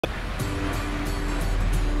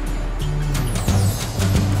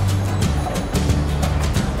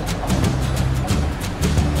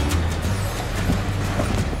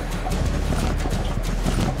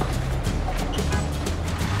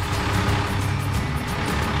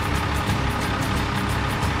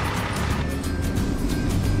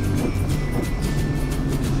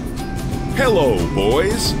Hello,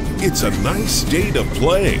 boys. It's a nice day to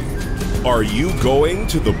play. Are you going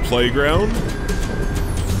to the playground?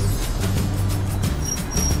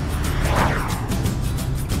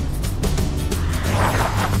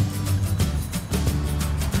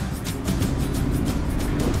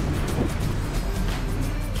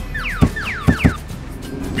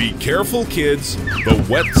 Be careful, kids. The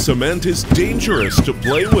wet cement is dangerous to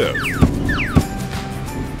play with.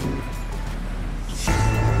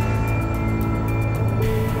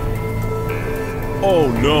 Oh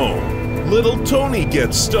no! Little Tony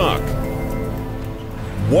gets stuck.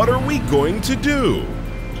 What are we going to do?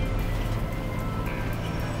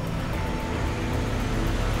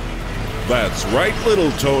 That's right,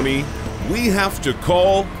 little Tony. We have to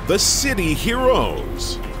call the city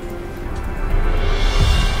heroes.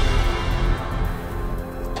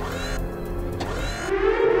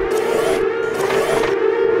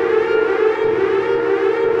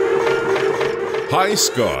 Hi,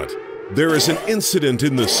 Scott. There is an incident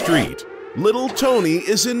in the street. Little Tony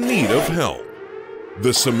is in need of help.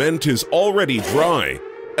 The cement is already dry,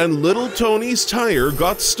 and little Tony's tire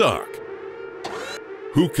got stuck.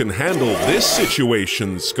 Who can handle this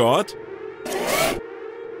situation, Scott?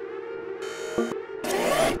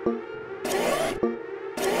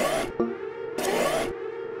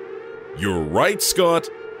 You're right, Scott.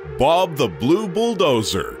 Bob the blue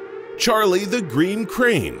bulldozer, Charlie the green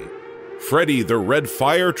crane, Freddy the red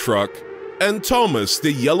fire truck, and Thomas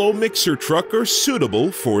the yellow mixer truck are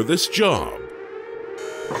suitable for this job.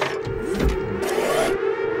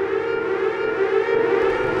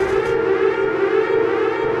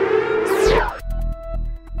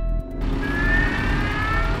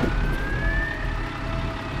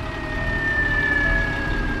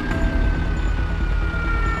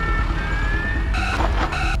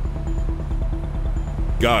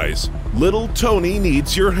 Guys, little Tony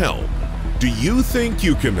needs your help. Do you think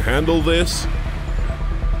you can handle this?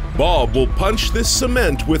 Bob will punch this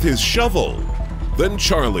cement with his shovel. Then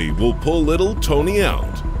Charlie will pull little Tony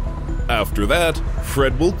out. After that,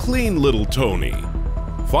 Fred will clean little Tony.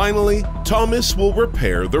 Finally, Thomas will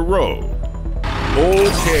repair the road.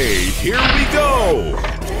 Okay, here we go!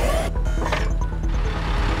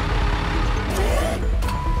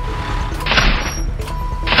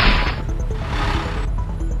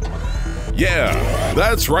 Yeah,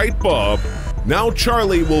 that's right, Bob. Now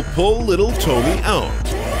Charlie will pull little Tony out.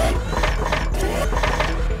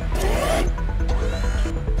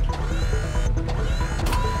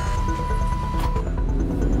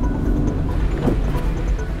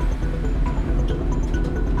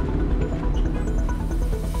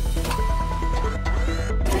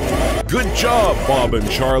 Good job, Bob and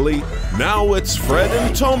Charlie. Now it's Fred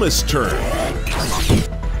and Thomas' turn.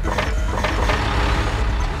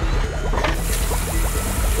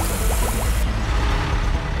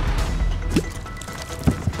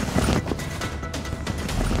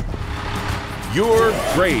 You're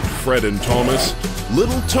great, Fred and Thomas.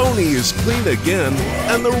 Little Tony is clean again,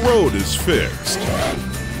 and the road is fixed.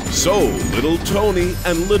 So, little Tony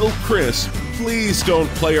and little Chris, please don't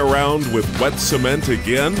play around with wet cement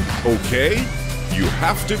again, okay? You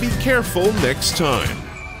have to be careful next time.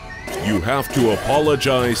 You have to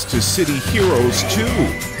apologize to City Heroes too.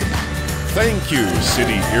 Thank you,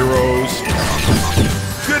 City Heroes.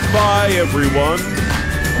 Goodbye, everyone.